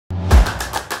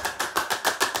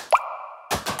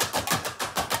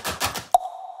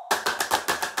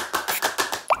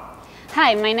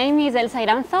Hi, my name is Elsa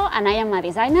Iranzo and I am a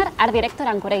designer, art director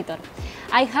and curator.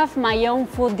 I have my own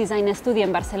food design studio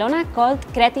in Barcelona called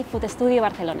Creative Food Studio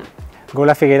Barcelona.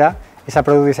 Gola Figuera is a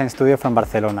product design studio from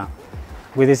Barcelona.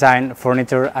 We design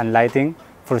furniture and lighting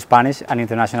for Spanish and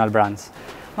international brands.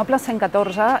 Mobles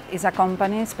 114 is a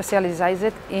company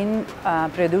specialized in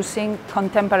producing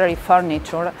contemporary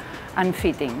furniture and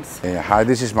fittings. Hi,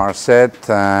 this is Marcet.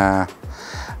 We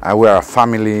are a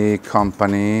family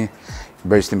company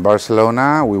based in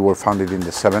Barcelona. We were founded in the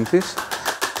 70s.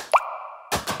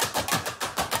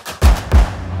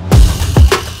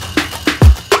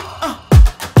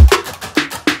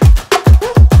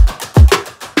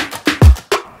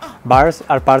 Bars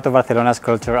are part of Barcelona's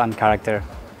culture and character.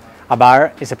 A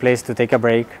bar is a place to take a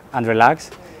break and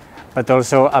relax, but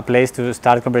also a place to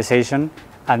start conversation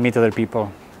and meet other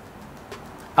people.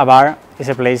 A bar is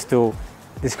a place to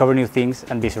discover new things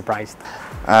and be surprised.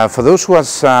 For those who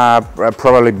have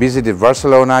probably visited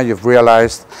Barcelona, you've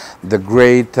realized the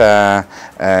great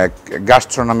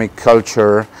gastronomic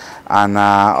culture and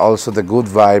also the good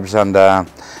vibes and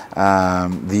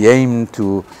the aim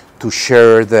to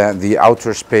share the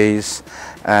outer space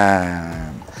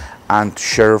and to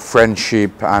share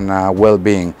friendship and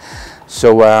well-being.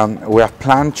 So we have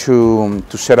planned to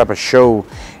set up a show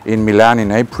in Milan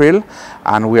in April,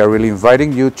 and we are really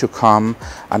inviting you to come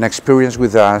and experience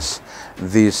with us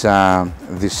these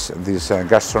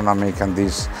gastronomic and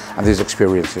these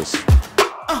experiences.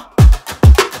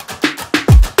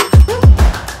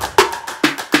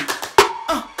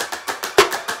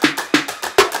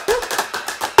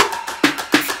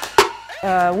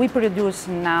 We produce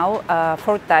now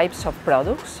 4 types of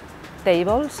products: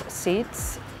 tables,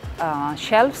 seats,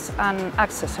 shelves and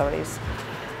accessories.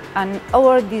 And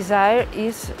our desire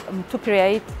is to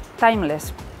create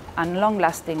timeless and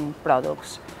long-lasting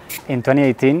products. In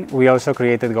 2018, we also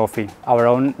created Gofi, our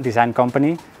own design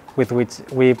company with which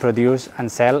we produce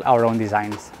and sell our own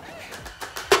designs.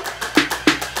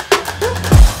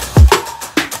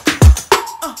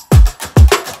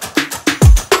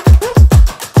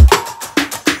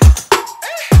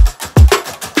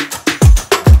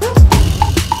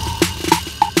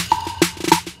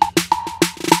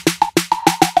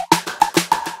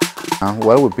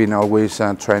 Well, we've been always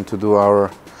trying to do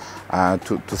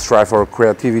to thrive our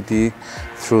creativity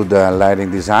through the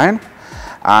lighting design,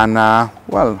 and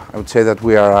well, I would say that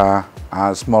we are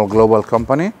a small global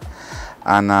company,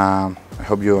 and I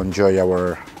hope you enjoy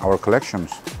our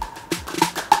collections.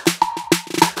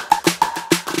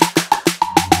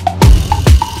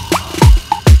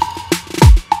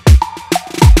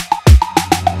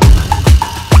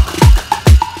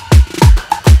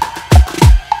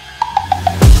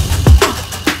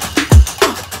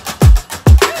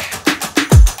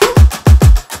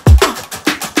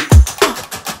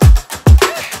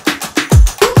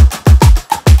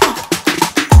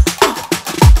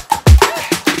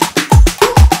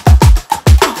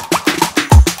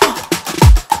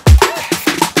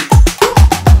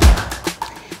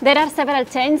 There are several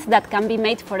changes that can be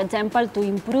made, for example, to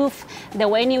improve the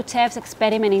way new chefs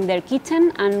experiment in their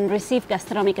kitchen and receive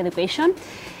gastronomic education,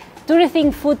 to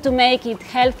rethink food to make it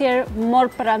healthier, more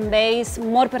plant-based,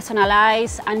 more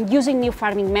personalized, and using new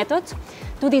farming methods,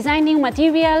 to design new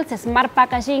materials, smart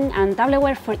packaging and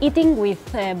tableware for eating with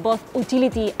both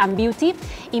utility and beauty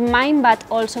in mind, but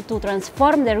also to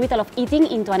transform the ritual of eating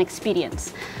into an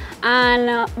experience.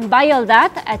 And by all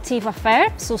that, achieve a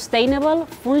fair, sustainable,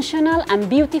 functional and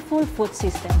beautiful food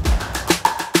system.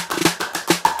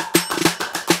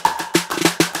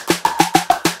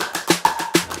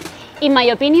 In my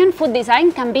opinion, food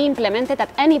design can be implemented at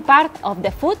any part of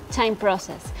the food chain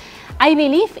process. I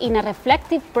believe in a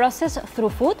reflective process through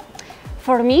food.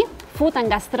 For me, food and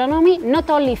gastronomy not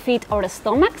only feed our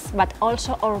stomachs, but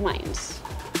also our minds.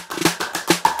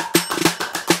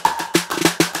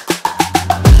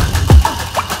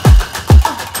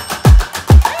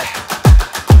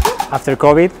 After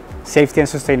COVID, safety and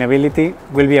sustainability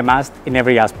will be a must in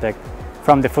every aspect,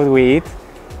 from the food we eat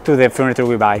to the furniture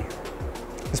we buy.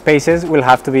 Spaces will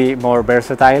have to be more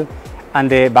versatile, and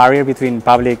the barrier between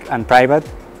public and private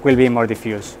will be more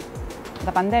diffuse.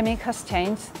 The pandemic has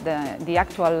changed the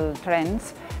actual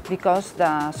trends because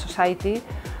the society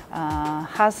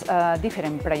has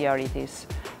different priorities.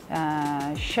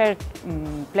 Shared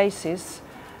places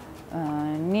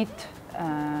need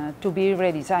to be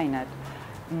redesigned,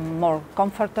 more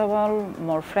comfortable,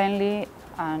 more friendly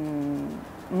and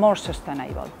more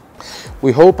sustainable.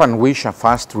 We hope and wish a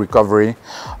fast recovery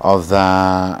of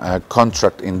the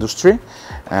contract industry,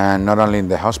 not only in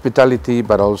the hospitality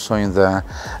but also in the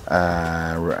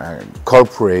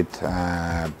corporate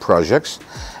projects.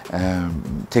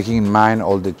 taking in mind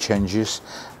all the changes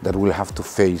that we'll have to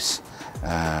face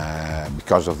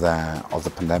because of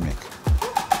the pandemic.